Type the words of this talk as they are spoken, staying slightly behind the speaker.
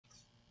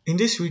In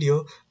this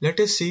video, let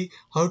us see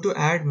how to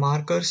add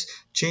markers,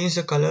 change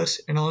the colors,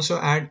 and also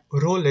add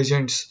row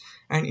legends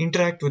and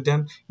interact with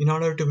them in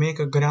order to make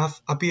a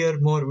graph appear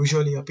more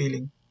visually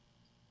appealing.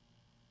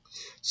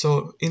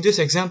 So in this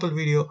example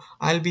video,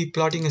 I'll be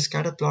plotting a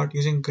scatter plot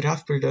using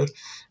graph builder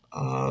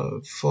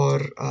for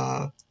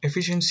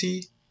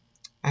efficiency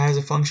as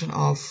a function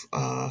of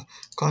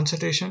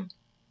concentration.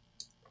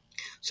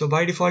 So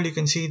by default, you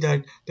can see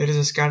that there is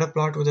a scatter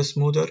plot with a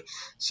smoother.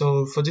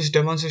 So for this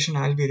demonstration,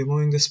 I'll be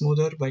removing the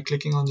smoother by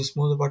clicking on the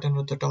smoother button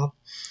at the top.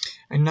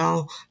 And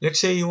now let's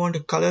say you want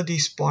to color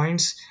these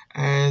points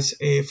as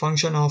a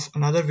function of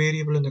another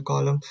variable in the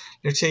column.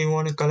 Let's say you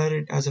want to color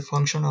it as a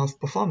function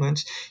of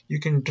performance. You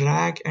can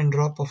drag and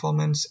drop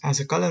performance as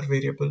a color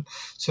variable.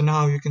 So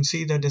now you can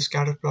see that the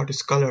scatter plot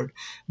is colored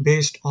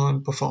based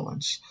on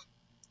performance.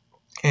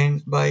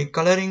 And by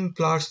coloring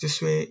plots this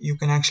way, you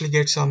can actually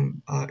get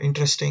some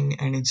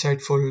interesting and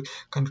insightful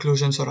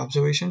conclusions or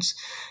observations.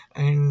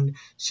 And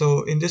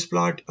so in this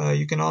plot,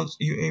 you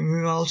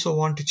may also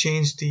want to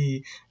change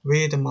the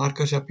way the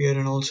markers appear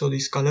and also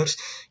these colors.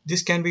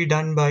 This can be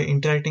done by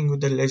interacting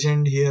with the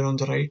legend here on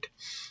the right.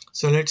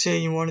 So let's say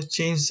you want to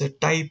change the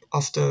type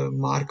of the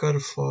marker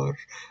for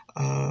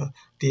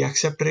the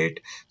accept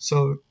rate.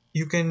 So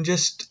you can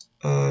just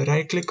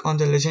right click on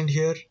the legend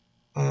here.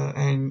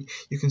 And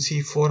you can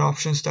see 4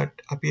 options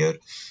that appear: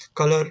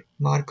 color,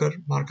 marker,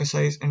 marker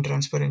size, and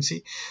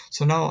transparency.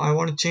 So now I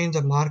want to change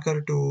the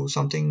marker to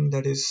something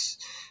that is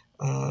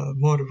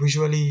more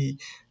visually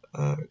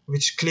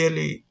which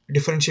clearly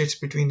differentiates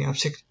between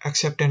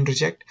accept and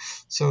reject.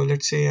 So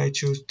let's say I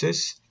choose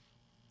this.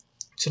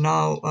 So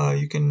now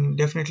you can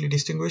definitely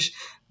distinguish,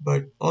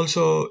 but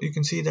also you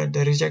can see that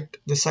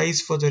the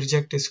size for the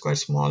reject is quite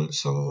small.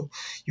 So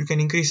you can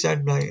increase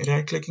that by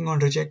right clicking on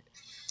reject,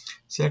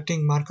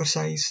 selecting marker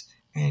size,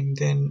 and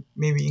then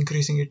maybe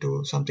increasing it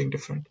to something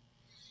different.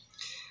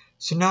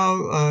 So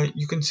now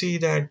you can see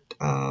that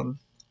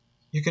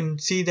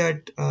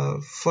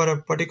for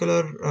a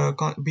particular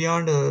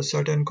beyond a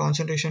certain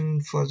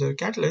concentration for the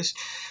catalyst,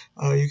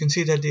 you can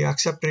see that the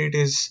accept rate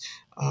is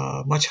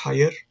much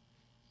higher,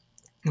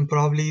 and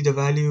probably the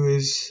value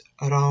is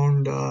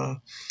around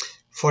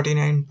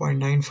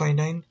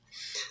 49.959.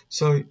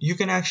 So you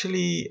can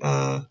actually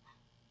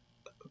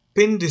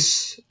pin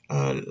this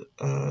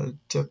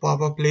the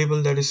pop-up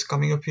label that is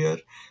coming up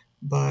here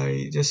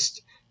by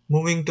just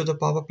moving to the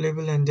pop-up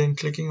label and then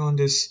clicking on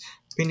this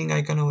pinning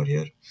icon over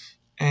here.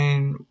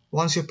 And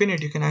once you pin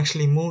it, you can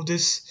actually move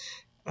this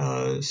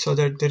so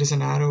that there is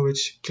an arrow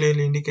which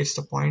clearly indicates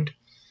the point.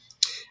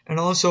 And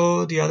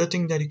also the other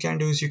thing that you can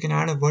do is you can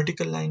add a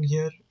vertical line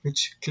here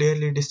which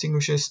clearly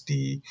distinguishes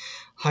the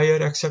higher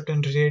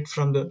acceptance rate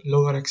from the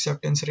lower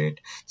acceptance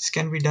rate. This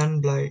can be done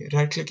by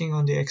right clicking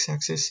on the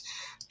x-axis,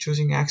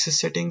 choosing axis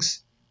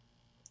settings,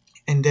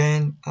 and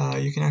then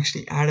you can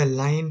actually add a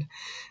line.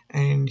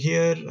 And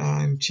here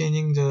I'm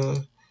changing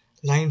the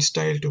line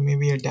style to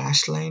maybe a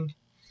dashed line,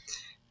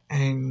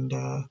 and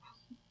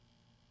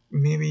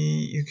maybe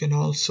you can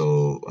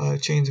also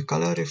change the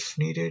color if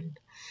needed.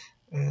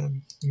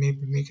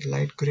 Maybe make it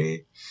light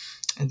gray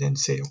and then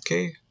say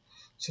OK.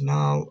 So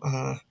now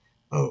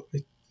oh,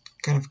 it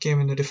kind of came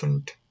in a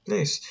different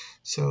place.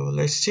 So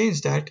let's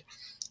change that.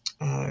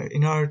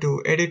 In order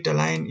to edit the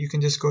line, you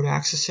can just go to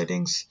axis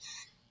settings,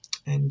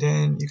 and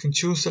then you can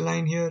choose the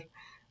line here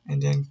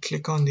and then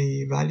click on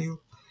the value.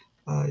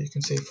 You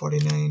can say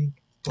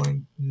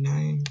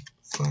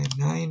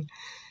 49.959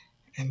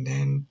 and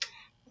then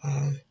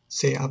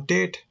say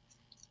update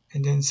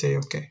and then say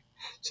OK.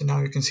 So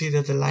now you can see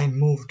that the line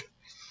moved.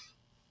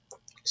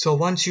 So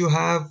once you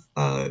have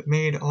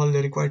made all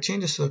the required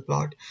changes to the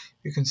plot,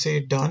 you can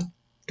say done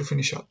to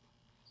finish up.